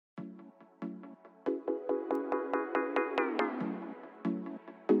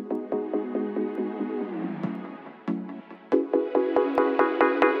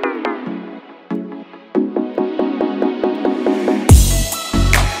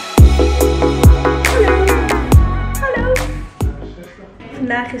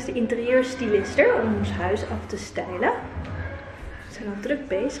Vandaag is de interieurstylist er om ons huis af te stijlen. We zijn al druk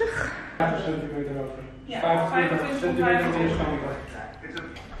bezig. 50 centimeter over. Ja, 25 centimeter weerstand.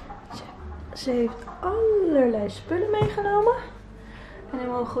 Ze heeft allerlei spullen meegenomen. En dan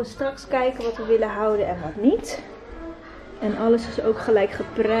mogen we straks kijken wat we willen houden en wat niet. En alles is ook gelijk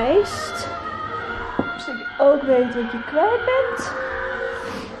geprijsd. Zodat je ook weet wat je kwijt bent.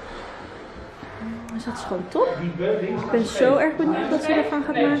 Dus dat is gewoon top. Ik ben zo erg benieuwd wat ze ervan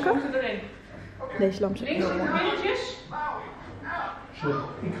gaat maken. Deze lamp is echt heel mooi.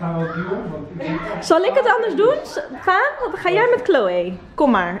 Ik ga wel duwen. Zal ik het anders doen, Vaan? Ga jij met Chloe?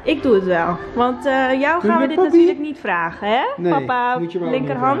 Kom maar, ik doe het wel. Want jou gaan we dit natuurlijk niet vragen, hè? Nee, papa, moet je wel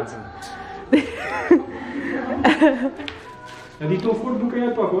linkerhand. Ja, die tofvoortboek kan jij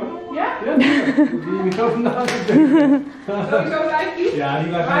pakken hoor. Ja? Ja, die niet zo vandaan zitten. Sowieso blijft die? Ja, die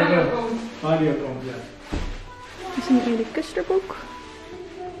blijft waar die ook komt. Waar die ook komt, ja. Dit is een hele kusterboek.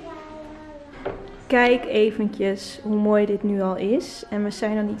 Kijk eventjes hoe mooi dit nu al is. En we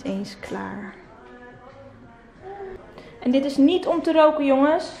zijn nog niet eens klaar. En dit is niet om te roken,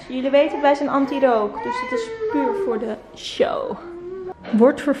 jongens. Jullie weten, wij zijn anti-rook. Dus dit is puur voor de show.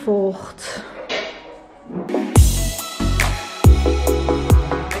 Wordt vervolgd.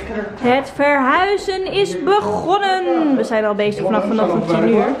 Het verhuizen is begonnen. We zijn al bezig vanaf vanochtend 10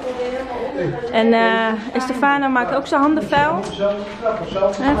 uur. En Stefano maakt ook zijn handen vuil.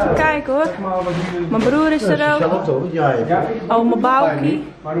 Even kijken hoor. Mijn broer is er ook. Oh, mijn bouwkie.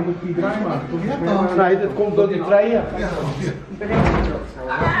 Maar dan moet je die draai maken. Nee, dat komt door die treien.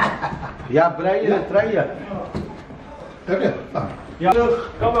 Ja, breien en treien. Ja,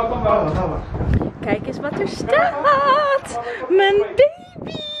 kom maar, kom maar. Kijk eens wat er staat. Mijn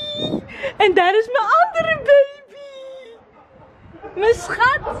baby. En daar is mijn andere baby. Mijn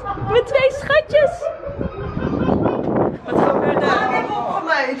schat. Mijn 2 schatjes. Wat gebeurt er? Ik heb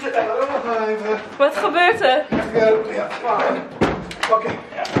opgemeten. Wat gebeurt er? Ja, oké.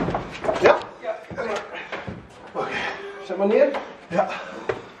 Ja? Ja. Oké. Zet maar neer. Ja.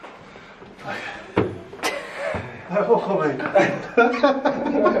 Hij heeft opgemeten.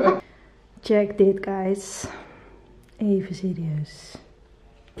 Check dit, guys. Even serieus.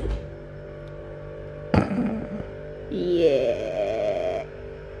 Yeah.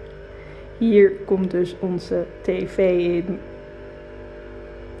 Hier komt dus onze tv in.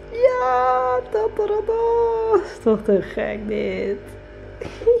 Ja, dat is toch te gek dit.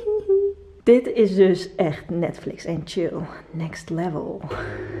 Dit is dus echt Netflix en chill. Next level.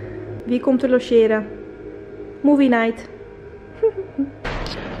 Wie komt er logeren? Movie night.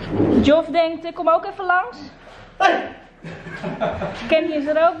 Joff denkt, ik kom ook even langs. Hey. Kenny is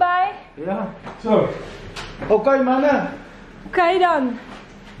er ook bij. Ja. Zo. Oké, mannen. Oké dan.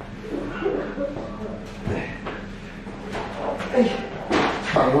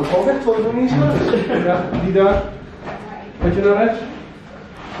 Nou, dan wordt gewoon weg, want we niet zo. Ja, die daar. Weet je naar rechts?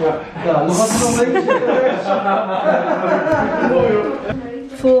 Ja. Ja, nog wat nog een beetje zitten rechts.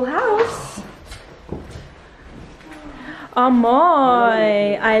 Full house. Oh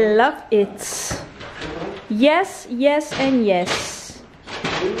mooi. I love it. Yes, yes and yes.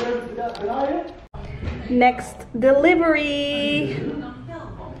 Next delivery.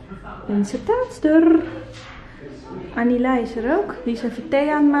 Onze Taatsdeur. Anila is er ook. Die is even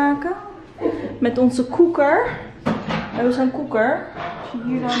thee aan het maken. Met onze koeker. We hebben zo'n koeker. Als je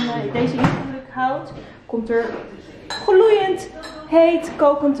hier dan deze ingedrukt houdt, komt er gloeiend heet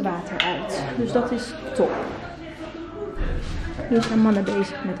kokend water uit. Dus dat is top. Hier zijn mannen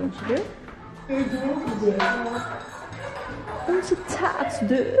bezig met onze deur. Onze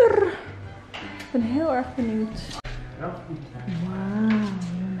Taatsdeur. Ik ben heel erg benieuwd. Wauw.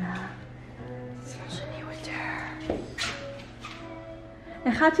 Dit is onze nieuwe deur.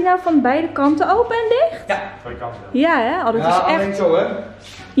 En gaat hij nou van beide kanten open en dicht? Ja, van je kant. Ja, hè? Oh, dat Ja, is echt... alleen zo, hè?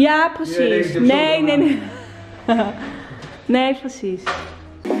 Ja, precies. Nee, nee, nee. Nee, precies.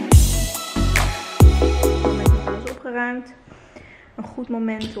 Alles opgeruimd. Een goed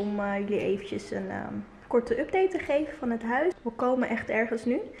moment om jullie eventjes een korte update te geven van het huis. We komen echt ergens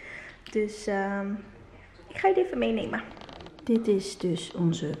nu. Dus ik ga jullie even meenemen. Dit is dus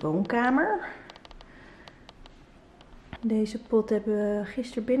onze woonkamer. Deze pot hebben we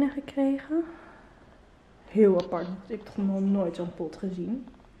gisteren binnengekregen. Heel apart. Ik heb toch nog nooit zo'n pot gezien.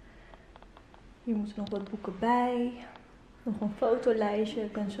 Hier moeten nog wat boeken bij. Nog een fotolijstje.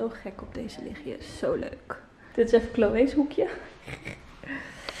 Ik ben zo gek op deze lichtjes. Zo leuk. Dit is even Chloe's hoekje.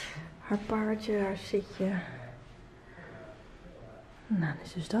 Haar paardje, haar zitje. Nou, dit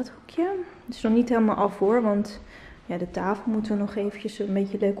is dus dat hoekje. Het is nog niet helemaal af hoor, want ja, de tafel moeten we nog eventjes een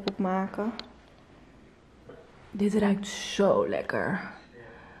beetje leuk opmaken. Dit ruikt zo lekker.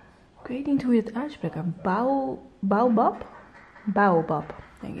 Ik weet niet hoe je het uitspreekt. Baobab? Baobab,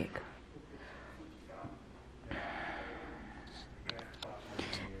 denk ik.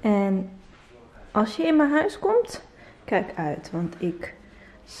 En als je in mijn huis komt, kijk uit. Want ik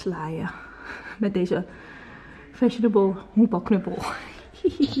sla je met deze vegetable honkbalknuppel.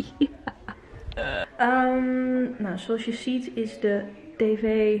 Nou, zoals je ziet is de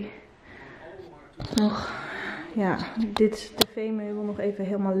tv nog... Ja, dit tv-meubel nog even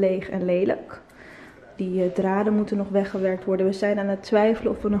helemaal leeg en lelijk. Die draden moeten nog weggewerkt worden. We zijn aan het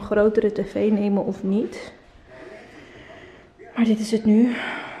twijfelen of we een grotere tv nemen of niet. Maar dit is het nu.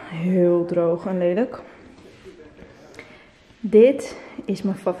 Heel droog en lelijk. Dit is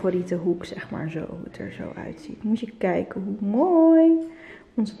mijn favoriete hoek, zeg maar zo. Hoe het er zo uitziet. Moet je kijken hoe mooi.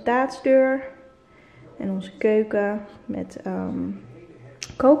 Onze taatsdeur. En onze keuken met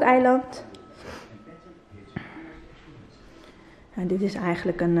kookeiland. En dit is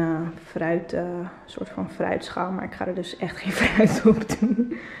eigenlijk een soort van fruitschaal, maar ik ga er dus echt geen fruit op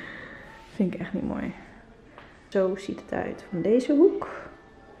doen. Vind ik echt niet mooi. Zo ziet het uit van deze hoek.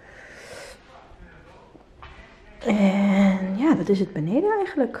 En ja, dat is het beneden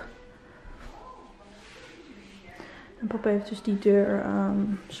eigenlijk. En papa heeft dus die deur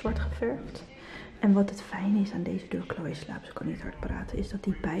zwart geverfd. En wat het fijne is aan deze deur, Chloe slaapt, ze kan niet hard praten, is dat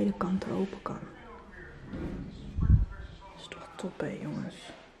die beide kanten open kan. Dat is toch top, hè,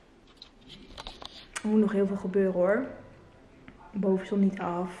 jongens. Er moet nog heel veel gebeuren, hoor. Boven is nog niet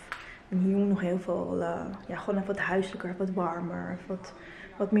af. En hier moet nog heel veel, ja, gewoon even wat huiselijker, wat warmer,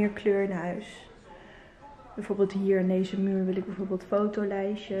 wat meer kleur in huis. Bijvoorbeeld hier in deze muur wil ik bijvoorbeeld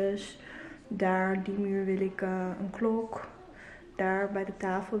fotolijstjes. Daar, die muur wil ik een klok. Daar bij de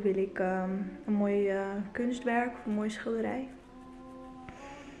tafel wil ik een mooi kunstwerk of een mooie schilderij.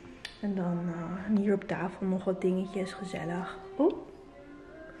 En dan hier op tafel nog wat dingetjes, gezellig. Oeh.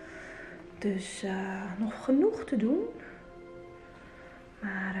 Dus nog genoeg te doen.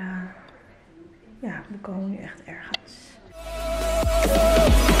 Maar ja, we komen nu echt ergens.